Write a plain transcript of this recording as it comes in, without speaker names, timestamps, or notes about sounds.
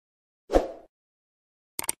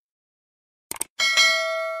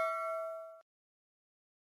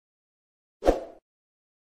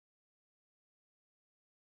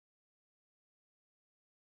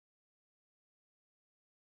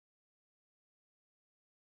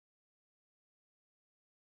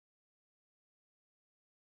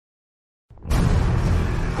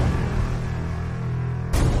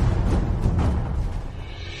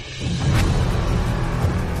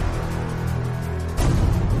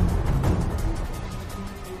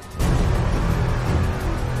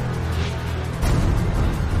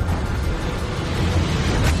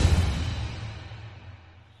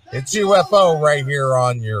It's UFO right here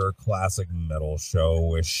on your classic metal show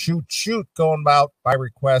with Shoot Shoot going out by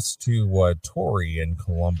request to Tori in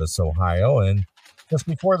Columbus, Ohio. And just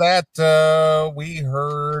before that, we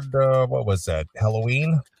heard, what was that,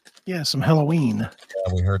 Halloween? Yeah, some Halloween.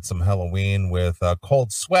 Yeah, we heard some Halloween with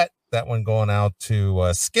Cold Sweat. That one going out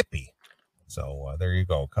to Skippy. So there you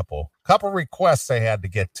go. Couple requests I had to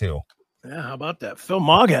get to. Yeah, how about that? Phil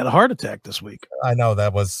Mogg had a heart attack this week. I know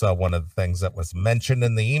that was one of the things that was mentioned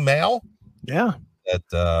in the email. Yeah.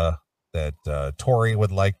 That Tori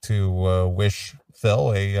would like to wish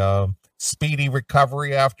Phil a speedy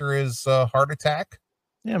recovery after his heart attack.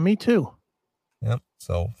 Yeah, me too. Yep.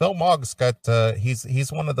 So Phil Mogg's got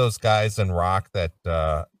he's one of those guys in rock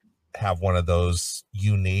that have one of those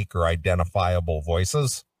unique or identifiable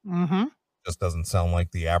voices. Mm-hmm. Just doesn't sound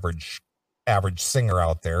like the average singer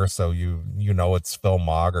out there, so you know it's Phil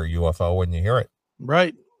Mogg or UFO when you hear it.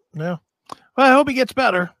 Right. Yeah. Well, I hope he gets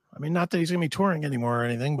better. I mean, not that he's gonna be touring anymore or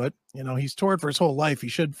anything, but you know, he's toured for his whole life. He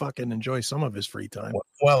should fucking enjoy some of his free time.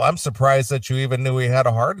 Well, I'm surprised that you even knew he had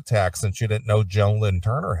a heart attack since you didn't know Joan Lynn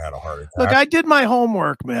Turner had a heart attack. Look, I did my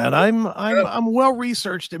homework, man. I'm well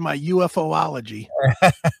researched in my UFOlogy.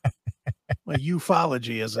 My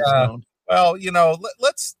ufology, as it's known. Well, you know,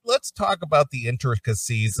 let's talk about the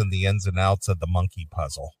intricacies and the ins and outs of the monkey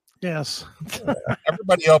puzzle. Yes.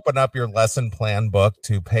 Everybody open up your lesson plan book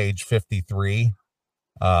to page 53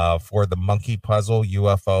 for the monkey puzzle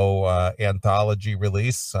UFO anthology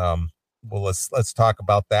release. Well, let's talk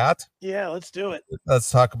about that. Yeah, let's do it. Let's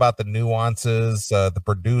talk about the nuances, the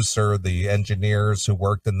producer, the engineers who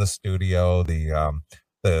worked in the studio,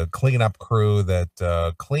 the cleanup crew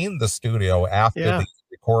that cleaned the studio after the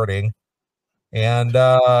recording. And,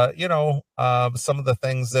 some of the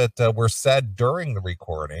things that were said during the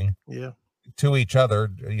recording to each other,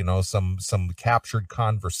 you know, some captured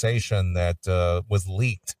conversation that was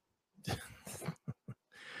leaked.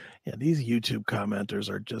 Yeah, these YouTube commenters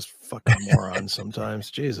are just fucking morons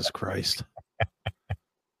sometimes. Jesus Christ.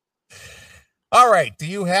 All right. Do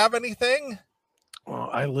you have anything? Well,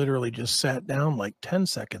 I literally just sat down like 10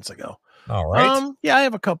 seconds ago. All right. Yeah, I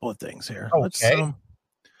have a couple of things here. Okay.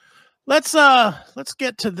 Let's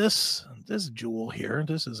get to this jewel here.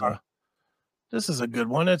 This is a good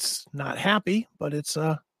one. It's not happy, but does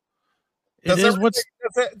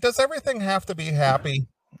everything have to be happy?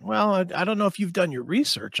 Well, I don't know if you've done your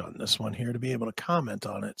research on this one here to be able to comment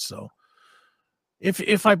on it. So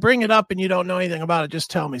if I bring it up and you don't know anything about it,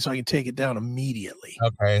 just tell me so I can take it down immediately.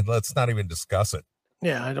 Okay, let's not even discuss it.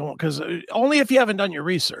 Yeah, I don't, because only if you haven't done your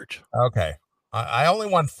research. Okay. I only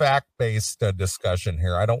want fact-based discussion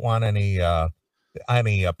here. I don't want any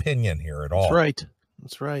opinion here at all.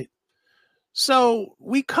 That's right. So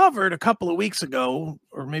we covered a couple of weeks ago,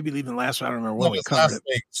 or maybe even last week. I don't remember what we covered. Last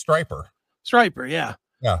week, Striper, yeah.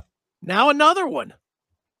 Yeah. Now another one.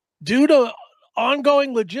 Due to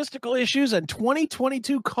ongoing logistical issues and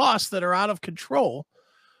 2022 costs that are out of control,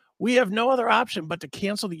 we have no other option but to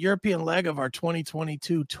cancel the European leg of our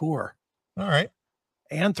 2022 tour. All right.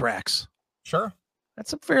 Anthrax. Sure.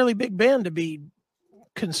 That's a fairly big band to be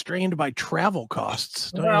constrained by travel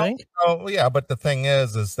costs, don't you think? Oh, yeah, but the thing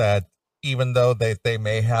is that even though they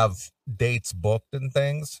may have dates booked and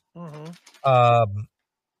things,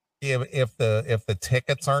 if the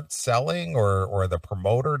tickets aren't selling or the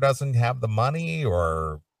promoter doesn't have the money,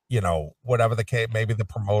 or you know, whatever the case, maybe the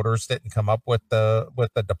promoters didn't come up with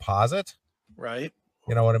the deposit. Right.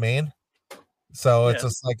 You know what I mean? So it's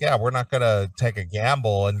just like, we're not going to take a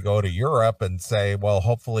gamble and go to Europe and say, well,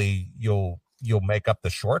 hopefully you'll make up the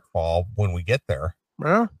shortfall when we get there.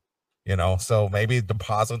 Yeah. You know, so maybe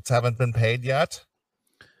deposits haven't been paid yet.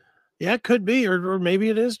 Yeah, it could be, or maybe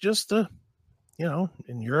it is just in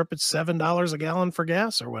Europe it's $7 a gallon for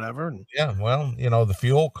gas or whatever. And yeah, well, you know, the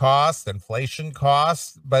fuel cost, inflation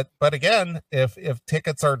costs, but again, if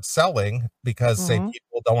tickets aren't selling because say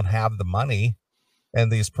people don't have the money, and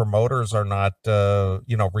these promoters are not,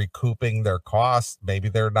 recouping their costs, maybe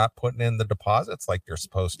they're not putting in the deposits like they're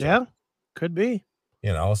supposed to. Yeah, could be.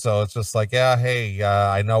 You know, so it's just like,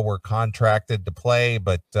 I know we're contracted to play,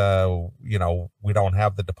 but, we don't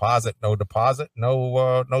have the deposit,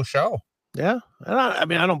 no show. Yeah. I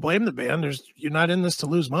don't blame the band. You're not in this to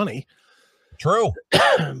lose money. True.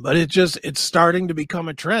 But it's starting to become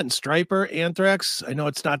a trend. Striper, Anthrax. I know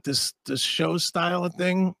it's not this show style of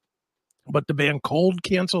thing, but the band Cold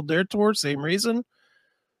canceled their tour. Same reason.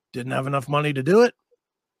 Didn't have enough money to do it.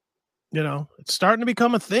 You know, it's starting to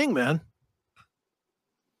become a thing, man.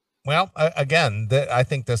 Well, again, I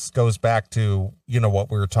think this goes back to,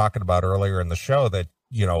 what we were talking about earlier in the show, that,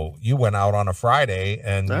 you went out on a Friday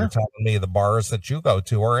and you're telling me the bars that you go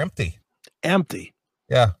to are empty. Empty.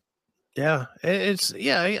 Yeah. Yeah,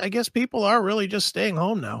 I guess people are really just staying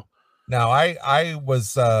home now. Now, I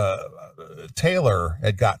was Taylor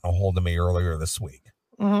had gotten a hold of me earlier this week,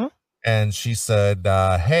 Mm-hmm. and she said,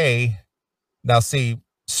 "Hey, now see,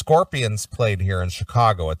 Scorpions played here in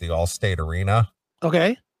Chicago at the Allstate Arena."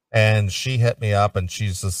 Okay. And she hit me up and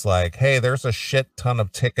she's just like, "Hey, there's a shit ton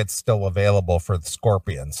of tickets still available for the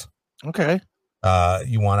Scorpions. Okay.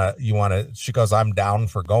 She goes, I'm down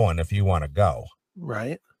for going if you want to go."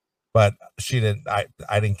 Right. But I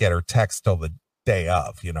didn't get her text till the day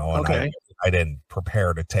of, and Okay. I didn't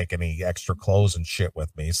prepare to take any extra clothes and shit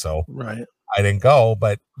with me. So Right. I didn't go,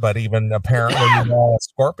 but even apparently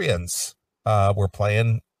Scorpions were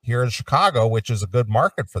playing here in Chicago, which is a good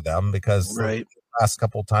market for them because the Right. last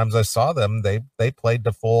couple of times I saw them, they played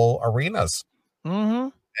the full arenas. Mm-hmm.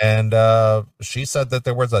 And she said that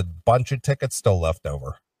there was a bunch of tickets still left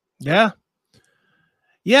over. Yeah.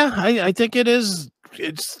 Yeah, I think it is.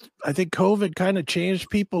 I think COVID kind of changed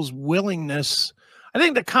people's willingness. I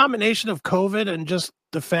think the combination of COVID and just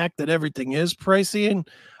the fact that everything is pricey, and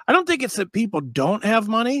I don't think it's that people don't have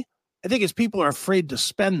money. I think it's people are afraid to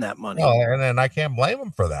spend that money. Oh, and I can't blame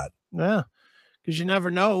them for that. Yeah, because you never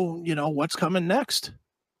know, what's coming next.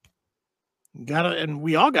 And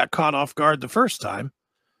we all got caught off guard the first time.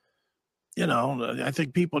 I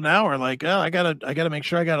think people now are like, oh, I gotta make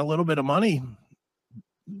sure I got a little bit of money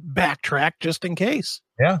backtrack just in case.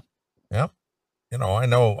 Yeah. Yeah. I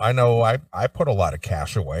know I put a lot of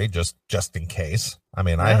cash away just in case. I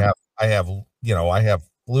mean, Yeah. I have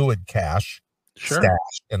fluid cash Sure.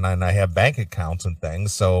 stashed, and then I have bank accounts and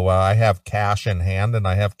things. So I have cash in hand and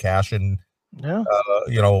I have cash in, Yeah.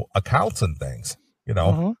 accounts and things,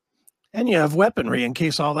 Mm-hmm. And you have weaponry in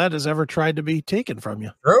case all that is ever tried to be taken from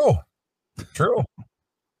you. True.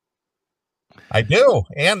 I do.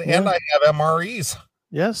 And Yeah. I have MREs.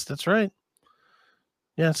 Yes, that's right.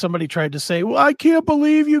 Yeah, somebody tried to say, well, I can't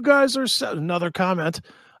believe you guys are another comment.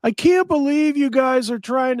 I can't believe you guys are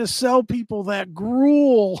trying to sell people that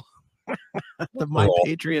gruel. The My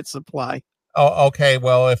Patriot Supply. Oh, okay.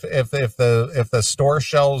 Well, if the store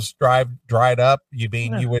shelves dried up, you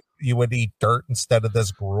mean you would eat dirt instead of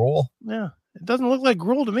this gruel? Yeah. It doesn't look like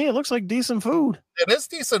gruel to me. It looks like decent food. It is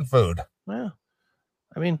decent food. Yeah.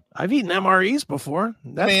 I mean, I've eaten MREs before.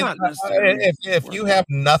 That's not if you have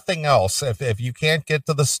nothing else, if you can't get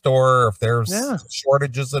to the store, if there's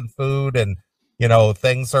shortages in food and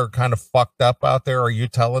things are kind of fucked up out there, are you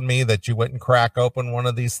telling me that you wouldn't crack open one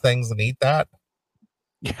of these things and eat that?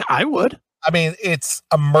 Yeah, I would. I mean, it's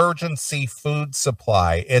emergency food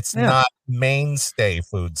supply. It's not mainstay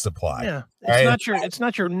food supply. Yeah. It's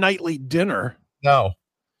not your nightly dinner. No.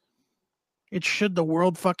 It's should the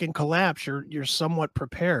world fucking collapse, you're somewhat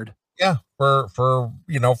prepared. Yeah, for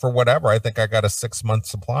whatever. I think I got a 6-month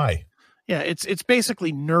supply. Yeah, it's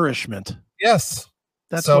basically nourishment. Yes.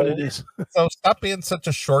 That's what it is. So stop being such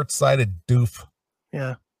a short-sighted doof.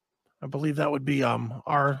 Yeah. I believe that would be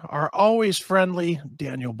our always friendly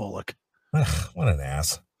Daniel Bullock. What an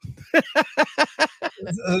ass.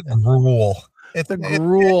 Gruel. It's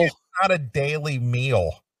gruel. It's not a daily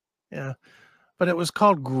meal. Yeah. But it was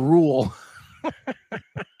called gruel.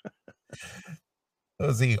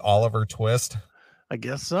 Was he Oliver Twist? I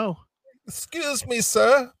guess so. Excuse me,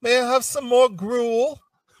 sir. May I have some more gruel?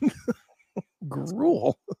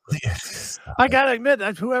 Gruel. I gotta admit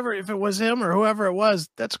that if it was him or whoever it was,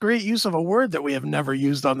 that's great use of a word that we have never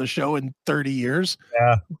used on the show in 30 years.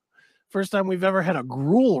 Yeah. First time we've ever had a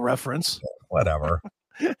gruel reference. Whatever.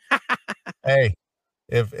 Hey,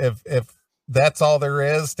 if that's all there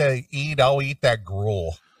is to eat, I'll eat that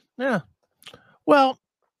gruel. Yeah. Well,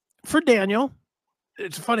 for Daniel,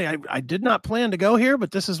 it's funny. I did not plan to go here,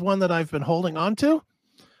 but this is one that I've been holding on to.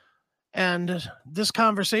 And this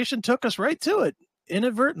conversation took us right to it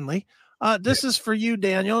inadvertently. This is for you,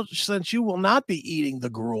 Daniel, since you will not be eating the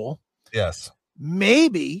gruel. Yes.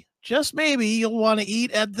 Maybe, just maybe, you'll want to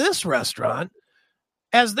eat at this restaurant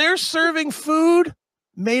as they're serving food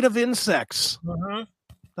made of insects. Mm-hmm.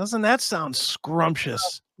 Doesn't that sound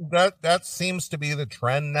scrumptious? That seems to be the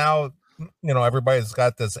trend now. Everybody's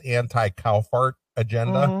got this anti-cow fart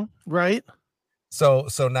agenda. Mm-hmm. Right. So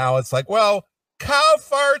now it's like, well, cow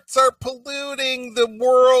farts are polluting the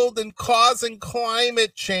world and causing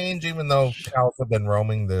climate change, even though cows have been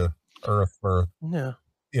roaming the earth for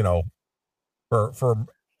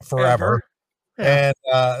forever. Yeah.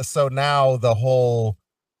 And so now the whole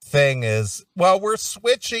thing is, well, we're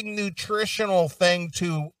switching nutritional thing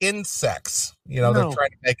to insects. They're trying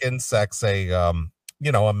to make insects a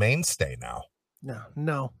mainstay now.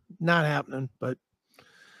 No, not happening. But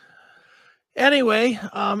Anyway,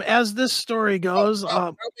 as this story goes,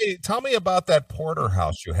 Tell me about that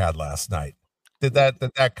porterhouse you had last night. Did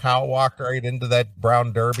that cow walk right into that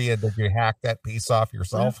brown derby, and did you hack that piece off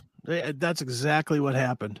yourself? that's exactly what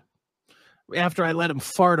happened. After I let him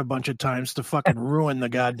fart a bunch of times to fucking ruin the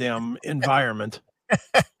goddamn environment.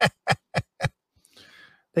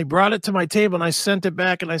 They brought it to my table and I sent it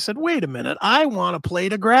back and I said, wait a minute, I want a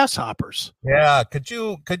plate of grasshoppers. Yeah, could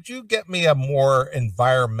you get me a more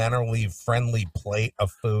environmentally friendly plate of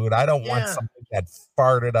food? I don't want something that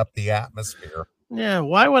farted up the atmosphere. Yeah,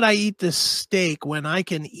 why would I eat this steak when I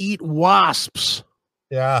can eat wasps?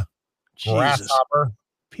 Yeah. Jesus. Grasshopper.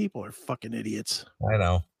 People are fucking idiots. I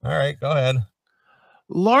know. All right, go ahead.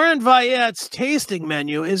 Lauren Viette's tasting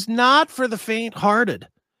menu is not for the faint-hearted,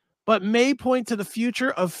 but may point to the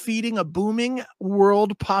future of feeding a booming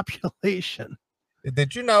world population.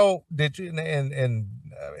 Did you know? Did you? And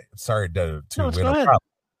sorry to interrupt.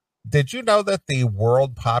 Did you know that the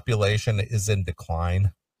world population is in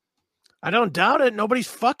decline? I don't doubt it. Nobody's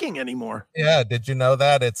fucking anymore. Yeah. Did you know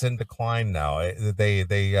that it's in decline now?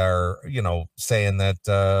 They are, saying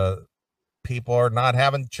that people are not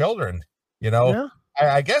having children. Yeah.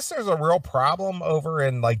 I guess there's a real problem over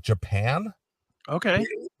in like Japan. Okay.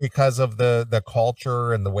 Because of the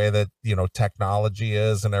culture and the way that, technology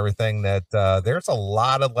is and everything, that there's a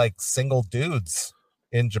lot of like single dudes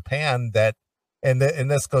in Japan that, and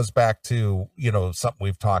this goes back to, something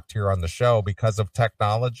we've talked here on the show, because of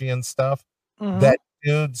technology and stuff, that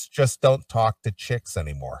dudes just don't talk to chicks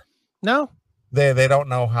anymore. No. They don't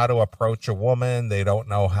know how to approach a woman. They don't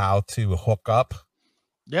know how to hook up.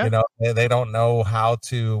 Yeah. They don't know how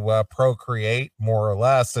to procreate, more or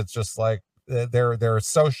less. It's just like, they're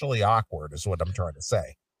socially awkward is what I'm trying to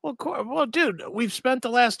say. Well, dude, we've spent the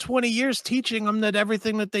last 20 years teaching them that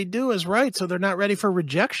everything that they do is right, so they're not ready for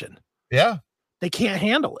rejection. Yeah. They can't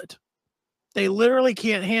handle it. They literally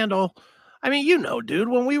can't handle. I mean, dude,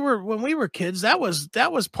 when we were kids, that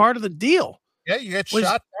was part of the deal. Yeah, you get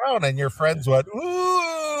shot down and your friends went,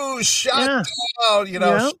 ooh, shot down,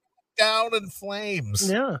 shot down in flames.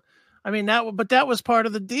 Yeah. I mean, that was part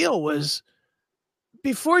of the deal, was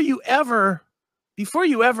before you ever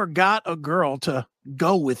got a girl to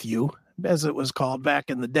go with you, as it was called back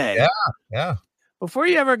in the day. Yeah. Yeah. Before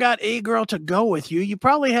you ever got a girl to go with you, you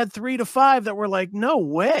probably had 3 to 5 that were like, no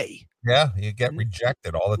way. Yeah. You get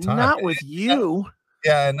rejected all the time. Not with you.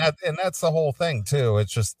 Yeah. And that's the whole thing too.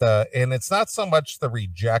 It's just, and it's not so much the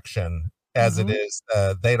rejection as it is,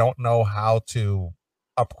 they don't know how to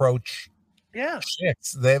approach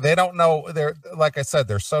chicks. They don't know. They're, like I said,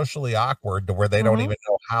 they're socially awkward to where they don't even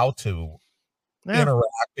know how to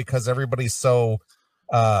interact, because everybody's so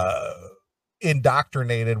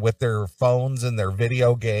indoctrinated with their phones and their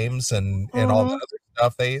video games and all the other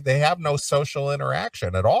stuff. They have no social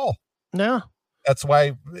interaction at all. No. That's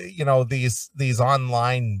why, these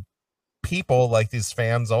online people, like these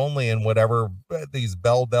fans only and whatever, these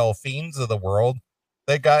Belle Delphines of the world,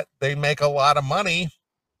 they make a lot of money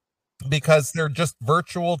because they're just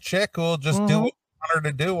virtual chick who will just do what you want her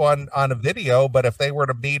to do on a video. But if they were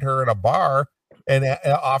to meet her in a bar and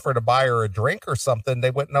offer to buy her a drink or something, they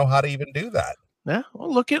wouldn't know how to even do that. Yeah.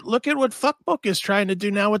 Well, look at what Fuckbook is trying to do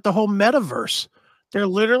now with the whole metaverse. They're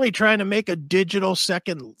literally trying to make a digital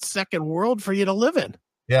second world for you to live in.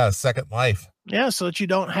 Yeah, second life. Yeah, so that you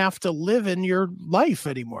don't have to live in your life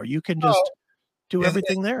anymore. You can just do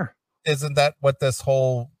everything there. Isn't that what this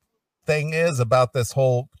whole thing is about, this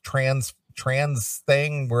whole trans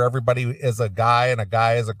thing where everybody is a guy and a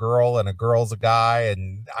guy is a girl and a girl's a guy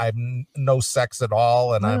and I'm no sex at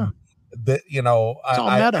all and I'm it's all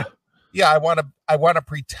meta. I want to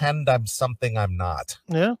pretend I'm something I'm not.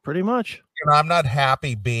 Yeah, pretty much. I'm not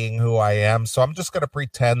happy being who I am, so I'm just going to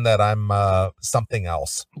pretend that I'm something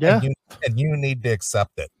else. Yeah. And you need to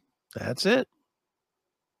accept it. That's it.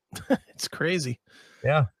 It's crazy.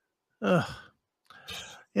 Yeah.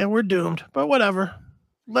 Yeah, we're doomed, but whatever.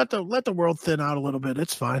 Let the world thin out a little bit.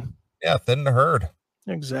 It's fine. Yeah, thin the herd.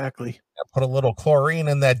 Exactly. Yeah, put a little chlorine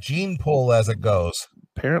in that gene pool as it goes.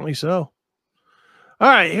 Apparently so. All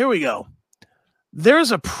right, here we go.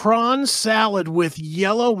 There's a prawn salad with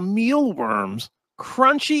yellow mealworms,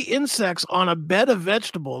 crunchy insects on a bed of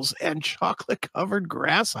vegetables, and chocolate-covered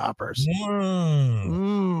grasshoppers.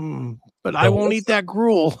 But I won't eat that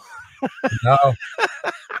gruel. No.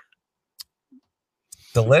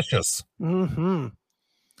 Delicious.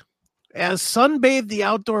 As sunbathed the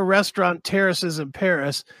outdoor restaurant terraces in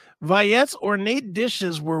Paris, Viette's ornate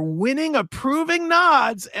dishes were winning approving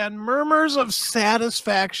nods and murmurs of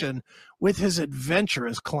satisfaction with his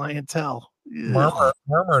adventurous clientele.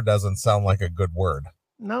 Murmur doesn't sound like a good word.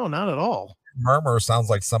 No, not at all. murmur sounds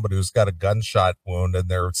like somebody who's got a gunshot wound and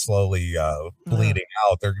they're slowly bleeding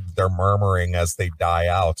out. They're murmuring as they die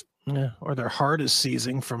out. Yeah, or their heart is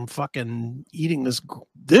seizing from fucking eating this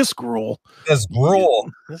gruel. This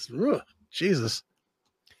gruel. Jesus.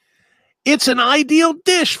 It's an ideal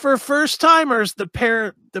dish for first timers. The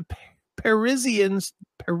Parisian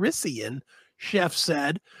chef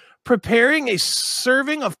said, preparing a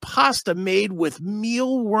serving of pasta made with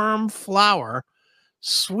mealworm flour,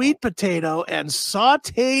 sweet potato, and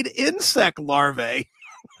sauteed insect larvae.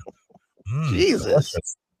 Jesus.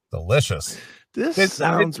 Delicious. This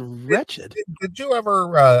sounds wretched. Did you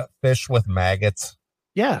ever fish with maggots?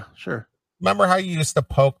 Yeah, sure. Remember how you used to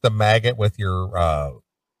poke the maggot with your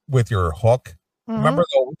hook? Mm-hmm. Remember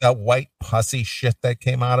that white pussy shit that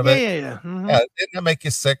came out of it? Yeah. Mm-hmm. Yeah, didn't that make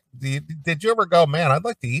you sick? Did you ever go, man, I'd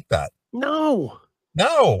like to eat that? No.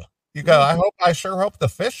 You go, I sure hope the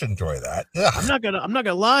fish enjoy that. Ugh. I'm not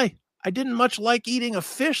gonna lie. I didn't much like eating a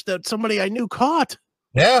fish that somebody I knew caught.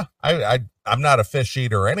 Yeah, I'm not a fish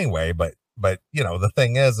eater anyway, but you know, the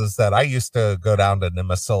thing is that I used to go down to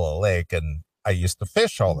Nimisila Lake and I used to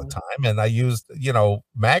fish all the time, and I used, you know,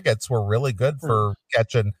 maggots were really good for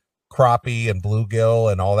catching crappie and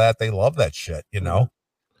bluegill and all that. They love that shit, you know.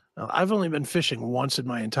 I've only been fishing once in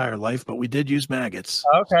my entire life, but we did use maggots.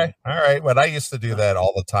 Okay. All right. But I used to do that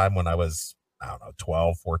all the time when I was, I don't know,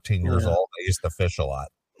 12, 14 years old. I used to fish a lot.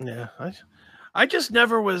 Yeah. I just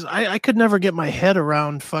never was, I could never get my head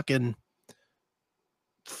around fucking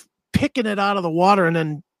picking it out of the water and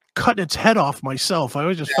then cutting its head off myself. I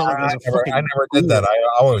always just felt like I never did that. I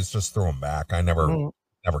always just threw them back. I never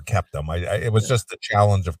kept them. It was just the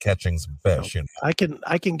challenge of catching some fish. You know?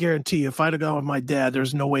 I can guarantee you, if I'd have gone with my dad,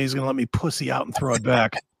 there's no way he's gonna let me pussy out and throw it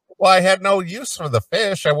back. Well, I had no use for the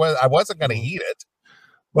fish. I wasn't gonna eat it,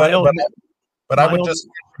 but I would just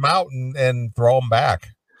get them out and throw them back.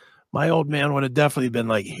 My old man would have definitely been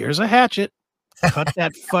like, "Here's a hatchet, cut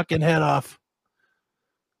that fucking head off,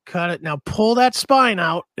 cut it now, pull that spine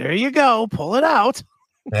out. There you go, pull it out."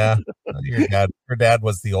 Yeah, your dad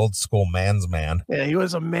was the old school man's man. Yeah, he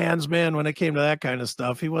was a man's man when it came to that kind of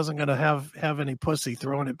stuff. He wasn't going to have any pussy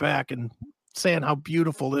throwing it back and saying how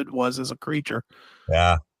beautiful it was as a creature.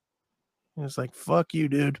 Yeah. He was like, fuck you,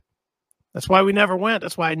 dude. That's why we never went.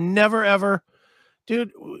 That's why I never, ever,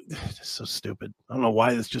 dude, it's so stupid. I don't know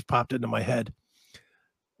why this just popped into my head.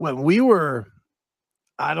 When we were,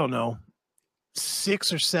 I don't know,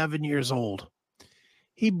 6 or 7 years old,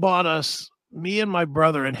 he bought us, me and my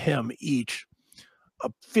brother and him each,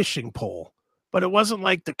 a fishing pole, but it wasn't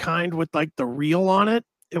like the kind with like the reel on it.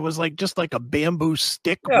 It was like just like a bamboo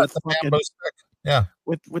stick with bamboo stick. Yeah,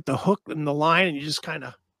 with the hook and the line, and you just kind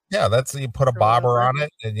of you put a bobber on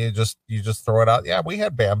it and you just throw it out. Yeah, we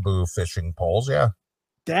had bamboo fishing poles. Yeah,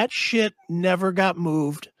 that shit never got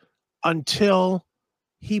moved until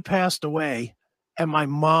he passed away. And my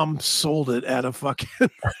mom sold it at a fucking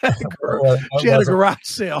she had a garage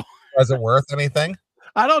sale. Was it worth anything?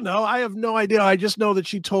 I don't know. I have no idea. I just know that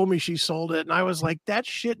she told me she sold it. And I was like, that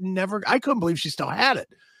shit never, I couldn't believe she still had it.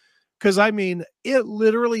 Cause I mean, it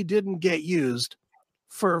literally didn't get used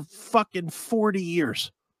for fucking 40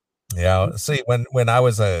 years. Yeah. See, when I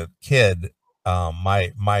was a kid,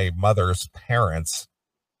 my mother's parents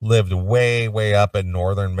lived way up in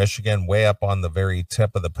northern Michigan, way up on the very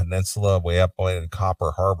tip of the peninsula, way up in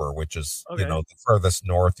Copper Harbor, which is, you know, the furthest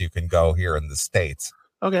north you can go here in the States.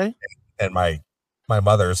 Okay. And my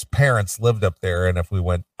mother's parents lived up there. And if we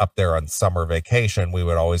went up there on summer vacation, we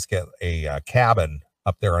would always get a cabin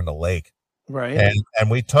up there on the lake. Right.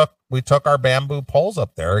 And we took our bamboo poles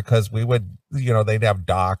up there because we would, you know, they'd have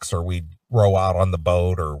docks or we'd row out on the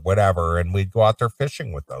boat or whatever. And we'd go out there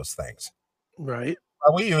fishing with those things. Right.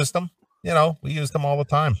 We used them. You know, we used them all the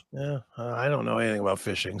time. Yeah, I don't know anything about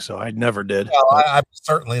fishing, so I never did. Well, I'm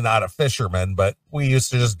certainly not a fisherman, but we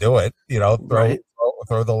used to just do it. You know,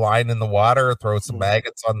 throw the line in the water, throw some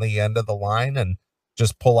maggots on the end of the line, and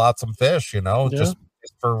just pull out some fish. You know, just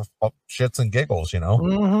for shits and giggles. You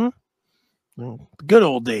know, good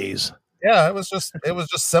old days. Yeah, it was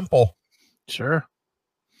just simple. Sure.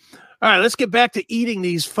 All right, let's get back to eating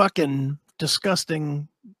these fucking disgusting.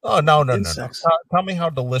 Oh, no. Tell me how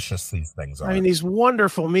delicious these things are. I mean, these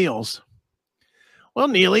wonderful meals. Well,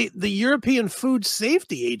 Neely, the European Food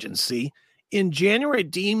Safety Agency in January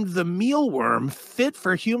deemed the mealworm fit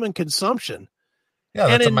for human consumption.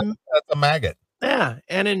 Yeah, that's a maggot. Yeah,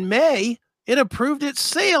 and in May, it approved its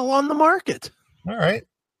sale on the market. All right.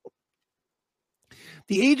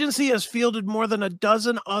 The agency has fielded more than a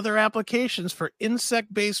dozen other applications for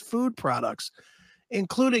insect-based food products,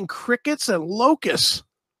 including crickets and locusts.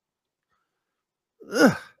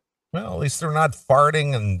 Ugh. Well, at least they're not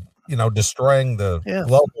farting and, destroying the Yeah.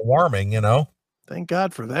 global warming, Thank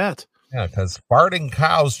God for that. Yeah, because farting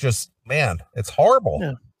cows just, man, it's horrible.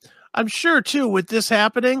 Yeah. I'm sure, too, with this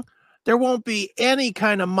happening, there won't be any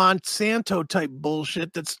kind of Monsanto type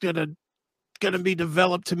bullshit that's gonna be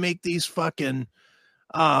developed to make these fucking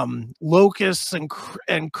locusts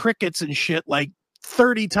and crickets and shit like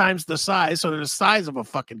 30 times the size, so they're the size of a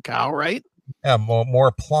fucking cow, right? Yeah,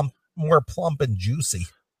 more plump and juicy.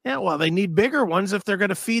 Yeah, well, they need bigger ones if they're going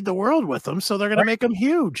to feed the world with them, so they're going to make them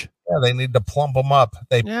huge. Yeah, they need to plump them up.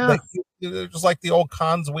 They're just like the old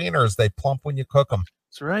Cons wieners. They plump when you cook them.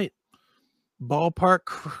 That's right. Ballpark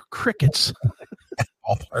crickets.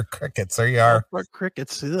 Ballpark crickets. There you are. Ballpark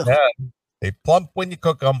crickets. Ugh. Yeah, they plump when you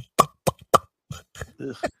cook them.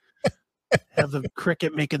 Have the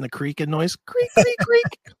cricket making the creaking noise. Creak, creak,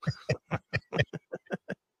 creak.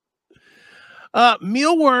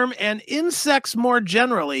 Mealworm and insects more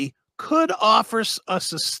generally could offer a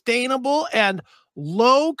sustainable and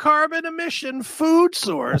low carbon emission food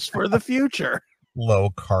source for the future.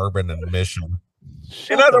 Low carbon emission.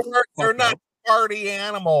 In other words, they're not party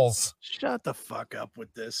animals. Shut the fuck up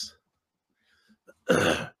with this.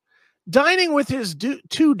 Dining with his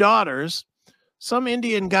two daughters, some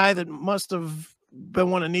Indian guy that must have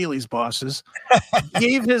been one of Neely's bosses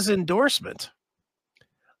gave his endorsement.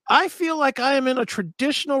 I feel like I am in a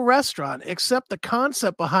traditional restaurant, except the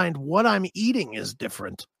concept behind what I'm eating is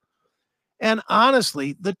different. And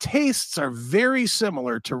honestly, the tastes are very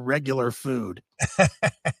similar to regular food.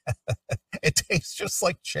 It tastes just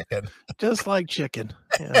like chicken. Just like chicken.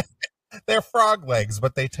 Yeah. They're frog legs,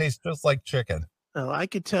 but they taste just like chicken. Well, I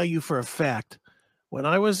could tell you for a fact, when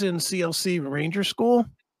I was in CLC Ranger School,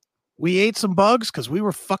 we ate some bugs because we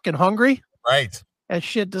were fucking hungry. Right. That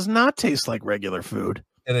shit does not taste like regular food.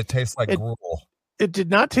 And it tastes like gruel. It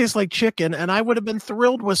did not taste like chicken, and I would have been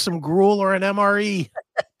thrilled with some gruel or an MRE.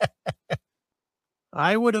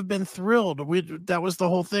 I would have been thrilled. That was the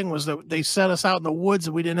whole thing, was that they set us out in the woods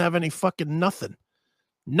and we didn't have any fucking nothing.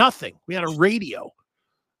 Nothing. We had a radio,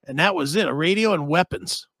 and that was it, a radio and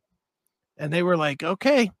weapons. And they were like,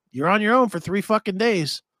 okay, you're on your own for 3 fucking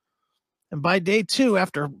days. And by day 2,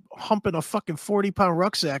 after humping a fucking 40-pound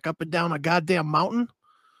rucksack up and down a goddamn mountain,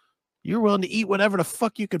 you're willing to eat whatever the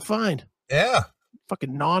fuck you could find. Yeah.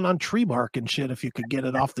 Fucking gnawing on tree bark and shit if you could get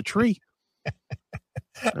it off the tree.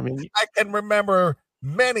 I mean, I can remember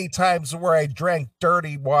many times where I drank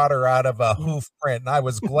dirty water out of a hoof print, and I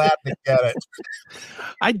was glad to get it.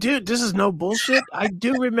 I do. This is no bullshit. I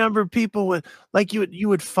do remember people with, like, you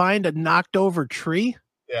would find a knocked over tree.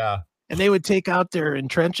 Yeah. And they would take out their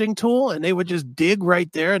entrenching tool and they would just dig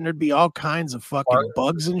right there, and there'd be all kinds of fucking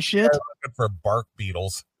bugs and shit. Looking for bark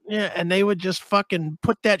beetles. Yeah, and they would just fucking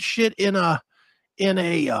put that shit in a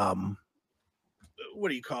what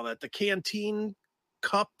do you call that? The canteen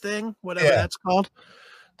cup thing, whatever that's called.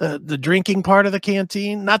 The drinking part of the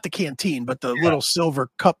canteen, not the canteen, but the little silver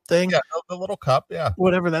cup thing. Yeah, the little cup, yeah.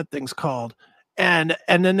 Whatever that thing's called. And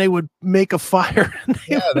then they would make a fire and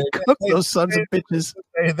they would cook those sons of bitches.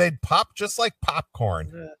 They'd pop just like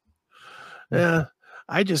popcorn. Yeah.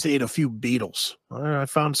 I just ate a few beetles. I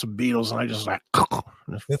found some beetles and I just like,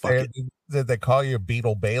 did they call you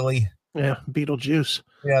Beetle Bailey? Yeah, beetle juice.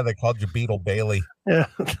 Yeah, they called you Beetle Bailey. Yeah,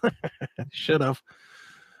 should have.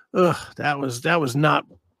 Ugh, that was not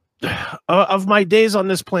of my days on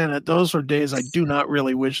this planet. Those were days I do not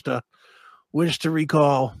really wish to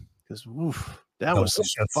recall, because that was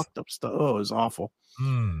some fucked up stuff. Oh, it was awful.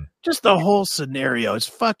 Just the whole scenario. It's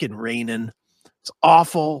fucking raining. It's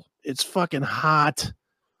awful. It's fucking hot.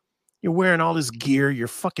 You're wearing all this gear. Your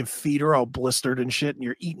fucking feet are all blistered and shit, and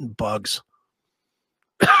you're eating bugs.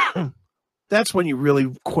 That's when you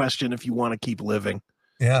really question if you want to keep living.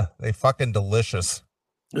 Yeah, they fucking delicious.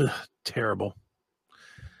 Ugh, terrible.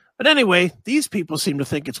 But anyway, these people seem to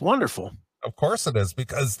think it's wonderful. Of course it is,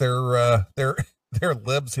 because they're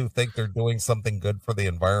libs who think they're doing something good for the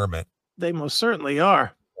environment. They most certainly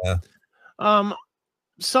are. Yeah.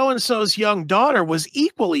 So-and-so's young daughter was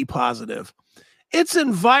equally positive. It's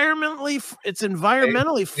environmentally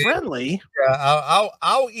friendly. Yeah,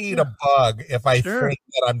 I'll eat a bug if I think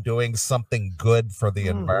that I'm doing something good for the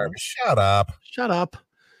environment. Shut up.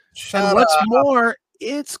 And what's more,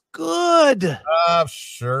 it's good.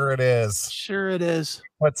 Sure it is.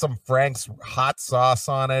 Put some Frank's hot sauce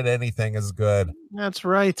on it. Anything is good. That's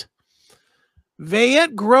right.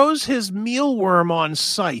 Vayette grows his mealworm on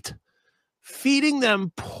site, feeding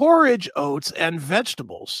them porridge oats and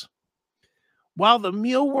vegetables. While the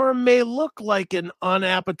mealworm may look like an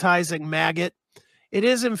unappetizing maggot, it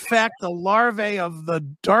is in fact the larvae of the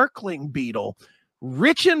darkling beetle,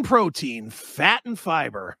 rich in protein, fat, and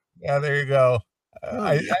fiber. Yeah, there you go.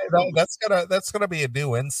 Oh, That's gonna be a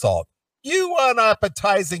new insult. You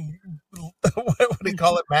unappetizing, what do you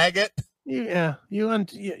call it, maggot? Yeah, you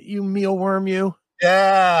mealworm, you.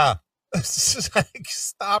 Yeah.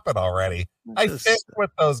 Stop it already. I fish Just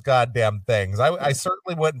with those goddamn things. I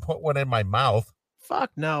certainly wouldn't put one in my mouth.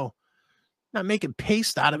 fuck no. Not making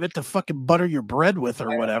paste out of it to fucking butter your bread with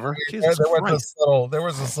or whatever. Jesus Christ. There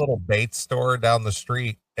was this little bait store down the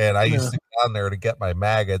street, and I used to go down there to get my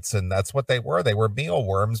maggots, and that's what they were. They were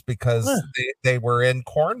mealworms because they were in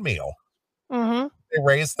cornmeal. Mm-hmm. They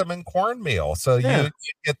raised them in cornmeal. So Yeah. you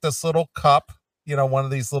get this little cup, one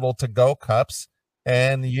of these little to-go cups,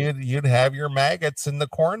 and you'd have your maggots in the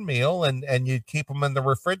cornmeal, and you'd keep them in the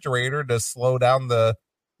refrigerator to slow down the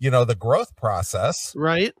growth process.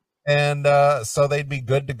 Right. And so they'd be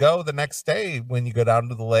good to go the next day when you go down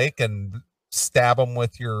to the lake and stab them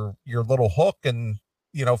with your little hook and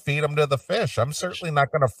feed them to the fish. I'm certainly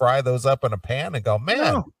not going to fry those up in a pan and go, man,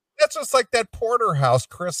 No. that's just like that porterhouse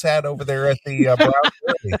Chris had over there at the Brown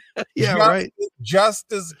Derby. Yeah, right.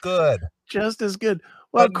 Just as good. Just as good.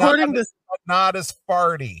 Well, according to not as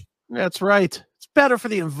farty. That's right. It's better for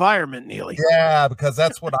the environment, Neely. Yeah, because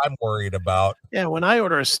that's what I'm worried about. Yeah, when I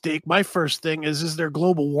order a steak, my first thing is there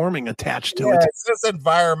global warming attached to it? Is this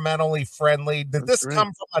environmentally friendly? Did this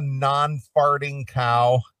come from a non-farting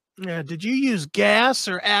cow? Yeah, did you use gas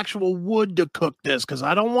or actual wood to cook this? Because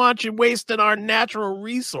I don't want you wasting our natural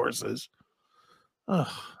resources. Ugh,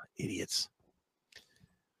 idiots.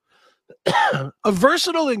 A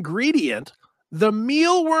versatile ingredient, the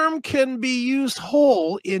mealworm can be used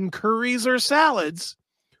whole in curries or salads,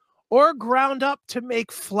 or ground up to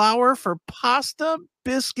make flour for pasta,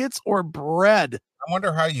 biscuits, or bread. I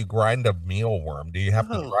wonder how you grind a mealworm. Do you have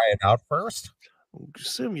to dry it out first? I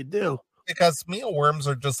assume you do. Because mealworms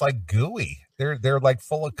are just like gooey. They're like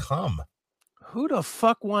full of cum. Who the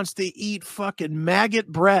fuck wants to eat fucking maggot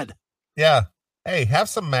bread? Yeah. Hey, have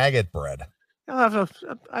some maggot bread.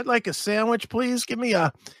 I'd like a sandwich, please. Give me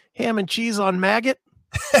a ham and cheese on maggot.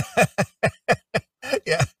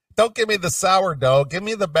 Yeah. Don't give me the sourdough. Give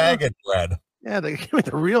me the maggot bread. Yeah, give me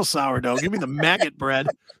the real sourdough. Give me the maggot bread.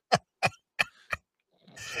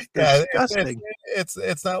 Yeah,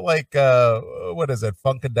 it's not like what is it?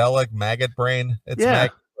 Funkadelic maggot brain. It's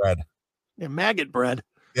maggot bread. Yeah, maggot bread.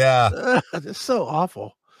 Yeah, it's so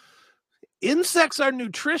awful. Insects are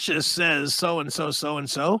nutritious, says so and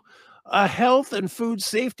so, a health and food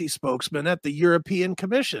safety spokesman at the European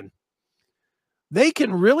Commission. They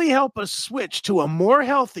can really help us switch to a more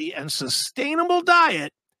healthy and sustainable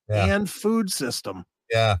diet and food system.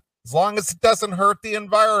 Yeah, as long as it doesn't hurt the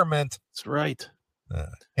environment. That's right.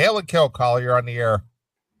 Hail and kill, caller. You're on the air.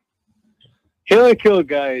 Hail and kill,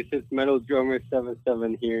 guys. It's Metal Drummer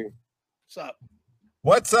 77 here.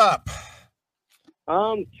 What's up?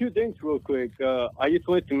 Two things real quick. I just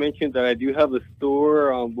wanted to mention that I do have a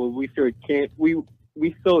store where we sell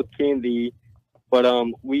candy, but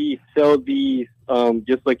we sell these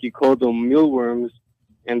just like you call them mealworms,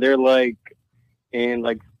 and they're like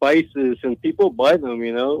spices, and people buy them.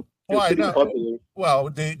 Well, I know. Well,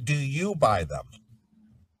 do you buy them?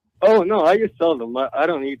 Oh no, I just sell them. I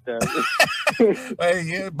don't eat them.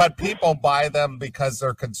 But people buy them because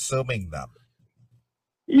they're consuming them.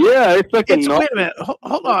 Yeah, it's like wait a minute.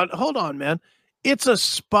 Hold on, man. It's a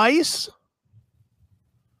spice.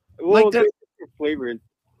 Well, like flavored.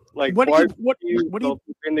 Like what do you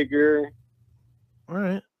vinegar? All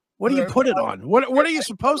right. What do you put it on? What are you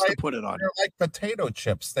supposed to put it on? They're like potato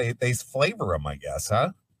chips. They flavor them, I guess,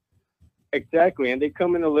 huh? Exactly, and they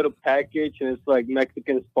come in a little package, and it's like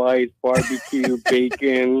Mexican spice, barbecue,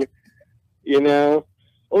 bacon,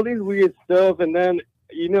 all these weird stuff. And then,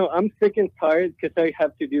 I'm sick and tired because I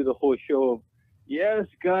have to do the whole show of, yes,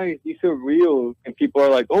 guys, these are real. And people are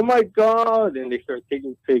like, oh, my God, and they start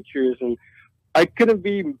taking pictures. And I couldn't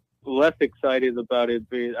be less excited about it,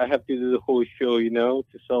 but I have to do the whole show, to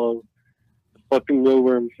sell fucking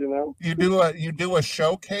mealworms, You do a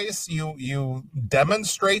showcase? You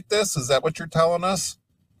demonstrate this? Is that what you're telling us?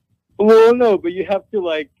 Well, no, but you have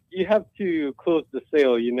to close the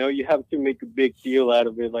sale, you have to make a big deal out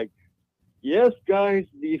of it. Like, yes, guys,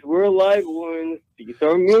 these were live ones. These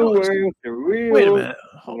are mealworms. They're real. Wait a minute.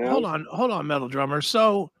 Hold on, Metal Drummer.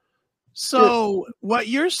 So what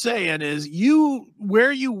you're saying is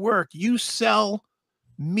where you work, you sell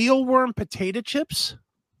mealworm potato chips?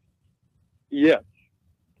 Yeah.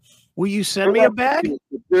 Will you send me a bag?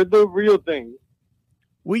 They're the real thing.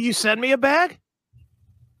 Will you send me a bag?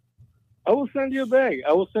 I will send you a bag.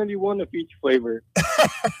 I will send you one of each flavor.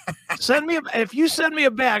 If you send me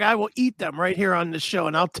a bag, I will eat them right here on the show,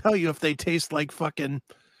 and I'll tell you if they taste like fucking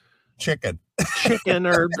chicken. chicken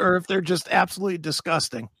or if they're just absolutely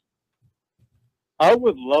disgusting. I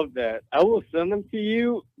would love that. I will send them to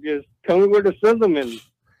you. Just tell me where to send them and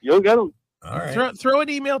you'll get them. All right. Throw an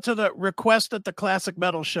email to the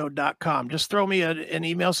request@theclassicmetalshow.com. Just throw me an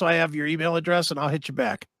email so I have your email address and I'll hit you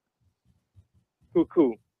back.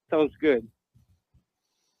 Cool. Sounds good.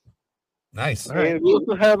 Nice. And right. We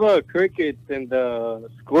also have crickets and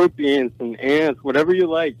scorpions and ants, whatever you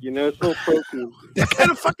like. It's so protein. What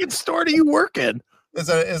kind of fucking store do you work in? Is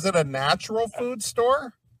it a natural food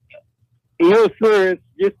store? No, sir. It's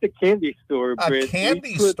just a candy store. A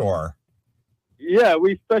candy store? Yeah,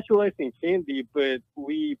 we specialize in candy, but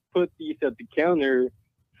we put these at the counter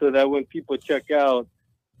so that when people check out,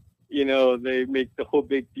 they make the whole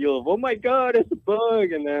big deal of, oh my God, it's a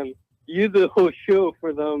bug, and then use the whole show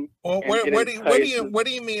for them. Well, what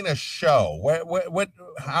do you mean a show?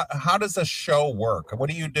 How does a show work? What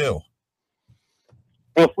do you do?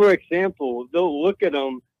 Well, for example, they'll look at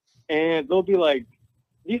them and they'll be like,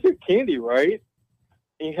 these are candy, right?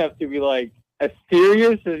 And you have to be like, as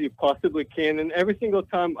serious as you possibly can. And every single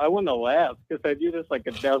time I want to laugh because I do this like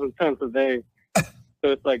 1,000 times a day.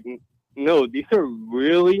 So it's like, no, these are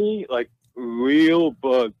really like real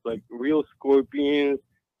bugs, like real scorpions,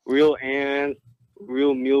 real ants,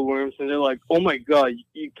 real mealworms. And they're like, oh my God,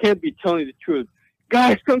 you can't be telling the truth.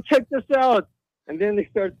 Guys, come check this out. And then they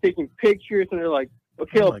start taking pictures and they're like,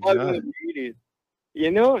 okay, I'll buy them and read it.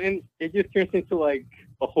 And it just turns into like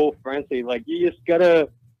a whole frenzy. Like you just gotta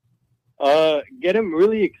get them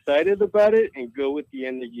really excited about it and go with the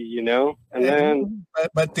energy, and then.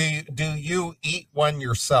 But do you eat one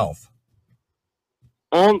yourself?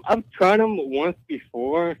 I've tried them once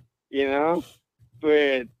before,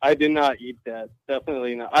 but I did not eat that.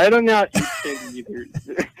 Definitely not. I do not eat candy either.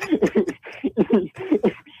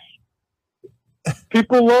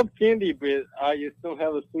 People love candy, but I just don't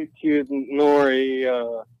have a sweet tooth nor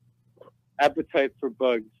a appetite for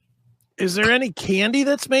bugs. Is there any candy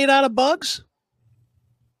that's made out of bugs?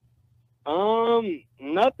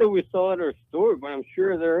 Not that we saw at our store, but I'm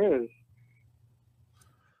sure there is.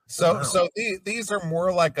 So these are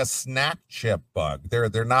more like a snack chip bug.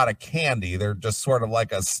 They're not a candy. They're just sort of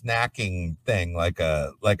like a snacking thing, like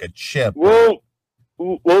a chip. Well,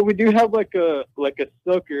 we do have like a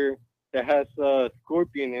sucker that has a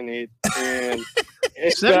scorpion in it, and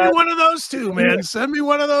send me one of those too, man. Send me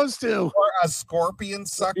one of those too. Or a scorpion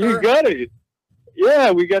sucker. You got it.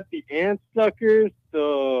 Yeah, we got the ant suckers,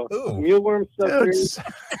 the mealworm suckers,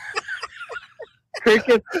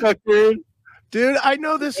 cricket suckers. Dude, I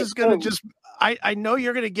know this is going to just, I know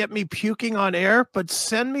you're going to get me puking on air, but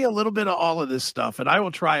send me a little bit of all of this stuff and I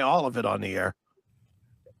will try all of it on the air.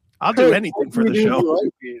 I'll do anything for the show.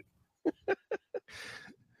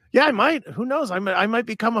 Yeah, I might. Who knows? I might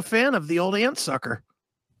become a fan of the old ant sucker.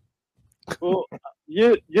 Well,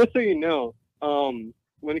 just so you know,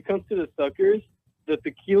 when it comes to the suckers, the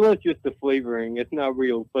tequila is just the flavoring. It's not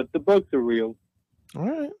real, but the bugs are real. All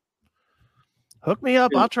right. Hook me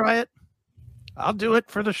up. I'll try it. I'll do it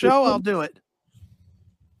for the show. I'll do it.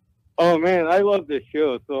 Oh, man, I love this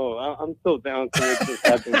show, so I'm so down to make this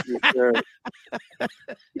happen for sure.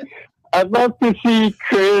 I'd love to see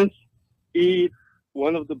Chris eat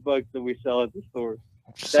one of the bugs that we sell at the store.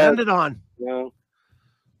 Send it on.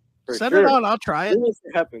 Send it on. I'll try it. It needs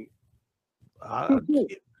to happen.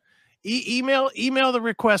 Email the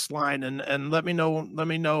request line and let me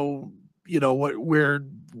know. Where.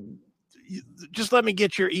 Just let me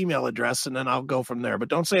get your email address and then I'll go from there. But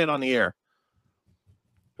don't say it on the air.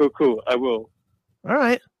 Cool. I will. All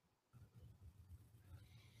right.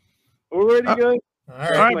 Alrighty, guys.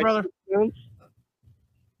 All right, brother. All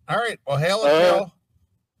right. Well, hail and kill.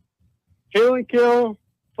 Hail and kill.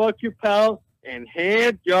 Fuck you, pal. And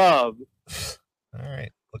hand job. All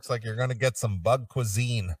right. Looks like you're going to get some bug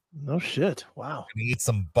cuisine. No shit. Wow. And eat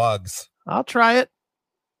some bugs. I'll try it.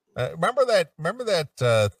 Remember that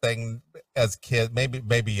thing as kid?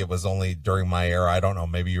 Maybe it was only during my era. I don't know.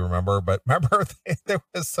 Maybe you remember, but remember there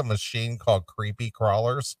was some machine called Creepy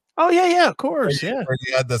Crawlers. Oh yeah, of course, yeah. Where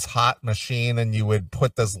you had this hot machine and you would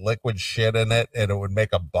put this liquid shit in it and it would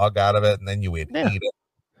make a bug out of it and then you would eat it.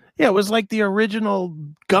 Yeah, it was like the original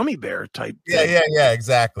gummy bear type thing. Yeah,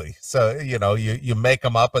 exactly. So you make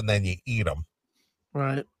them up and then you eat them.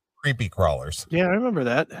 Right. Creepy crawlers. Yeah, I remember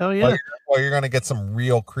that. Hell yeah. Well, you're going to get some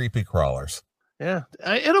real creepy crawlers. Yeah.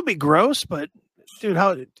 It'll be gross, but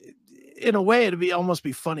dude, in a way, it'd almost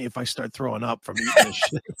be funny if I start throwing up from eating this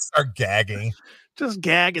shit. Start gagging. Just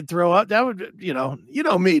gag and throw up. That would, you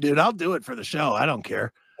know me, dude. I'll do it for the show. I don't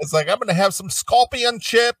care. It's like, I'm going to have some scorpion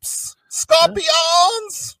chips.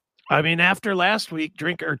 Scorpions! I mean, after last week,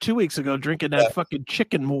 2 weeks ago, drinking that fucking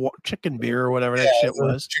chicken beer or whatever that shit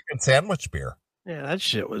was. Chicken sandwich beer. Yeah, that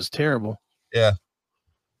shit was terrible. Yeah.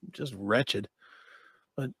 Just wretched.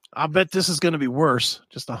 But I'll bet this is going to be worse.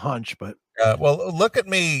 Just a hunch, but. Well, look at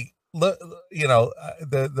me. Look,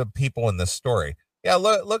 the people in this story. Yeah,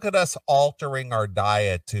 look at us altering our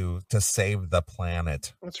diet to save the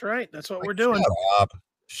planet. That's right. That's what we're doing.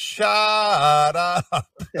 Shut up.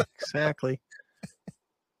 Exactly.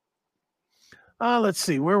 Let's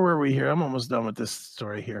see. Where were we here? I'm almost done with this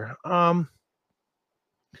story here.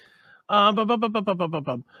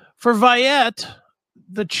 For Viette,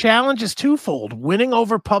 the challenge is twofold: winning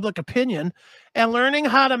over public opinion and learning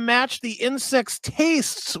how to match the insect's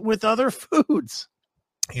tastes with other foods.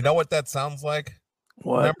 You know what that sounds like?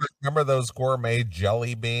 What? Remember those gourmet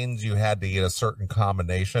jelly beans? You had to get a certain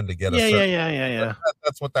combination to get Yeah.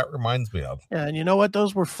 That's what that reminds me of. Yeah, and you know what?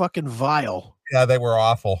 Those were fucking vile. Yeah, they were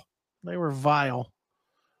awful. They were vile.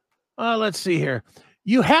 Let's see here.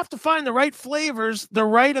 You have to find the right flavors, the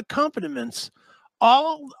right accompaniments.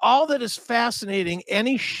 All that is fascinating.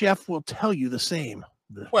 Any chef will tell you the same.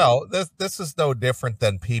 Well, this is no different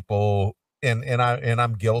than people, and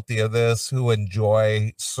I'm guilty of this, who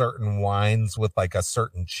enjoy certain wines with like a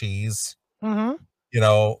certain cheese. Mm-hmm.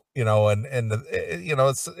 It's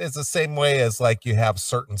the same way as like you have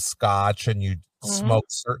certain scotch and you smoke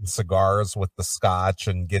certain cigars with the scotch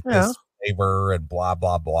and get this flavor and blah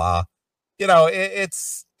blah blah.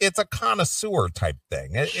 It's a connoisseur type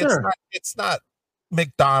thing. It's not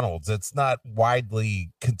McDonald's. It's not widely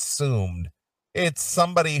consumed. It's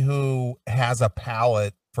somebody who has a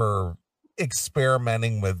palate for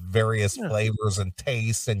experimenting with various flavors and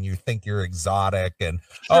tastes, and you think you're exotic. And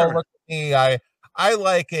oh, look at me, I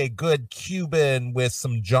like a good Cuban with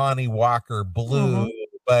some Johnny Walker Blue,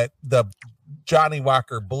 but the Johnny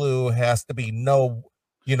Walker Blue has to be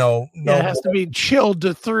it has to be chilled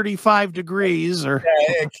to 35 degrees, or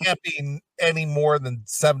it can't be any more than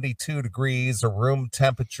 72 degrees or room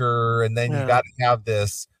temperature. And then you got to have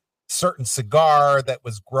this certain cigar that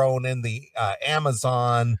was grown in the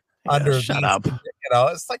Amazon shut up.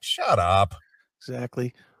 It's like, shut up.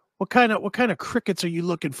 Exactly. What kind of crickets are you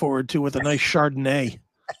looking forward to with a nice Chardonnay?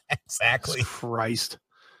 Exactly. Jesus Christ.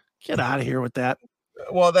 Get out of here with that.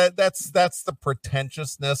 Well, that's the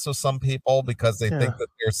pretentiousness of some people, because they think that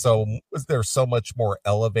they're so much more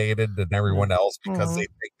elevated than everyone else, because they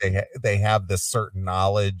think they have this certain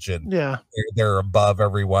knowledge, and they're above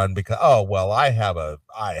everyone because I have a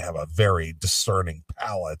very discerning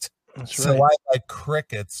palate. That's right. So I like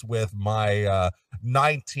crickets with my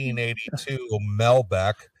 1982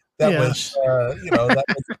 Melbeck that was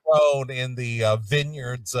grown in the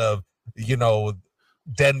vineyards of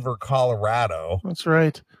Denver, Colorado. That's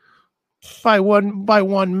right. By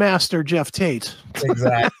one master, Jeff Tate.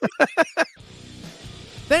 Exactly.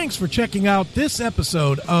 Thanks for checking out this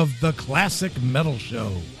episode of The Classic Metal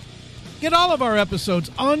Show. Get all of our episodes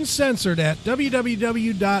uncensored at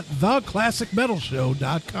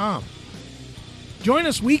www.theclassicmetalshow.com. Join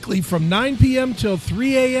us weekly from 9 p.m. till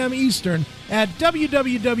 3 a.m. Eastern at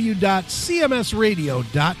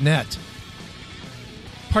www.cmsradio.net.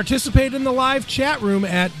 Participate in the live chat room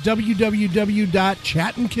at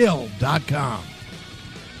www.chatandkill.com.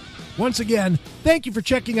 Once again, thank you for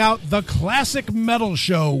checking out The Classic Metal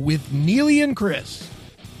Show with Neely and Chris.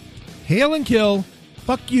 Hail and kill,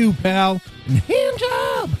 fuck you, pal, and hand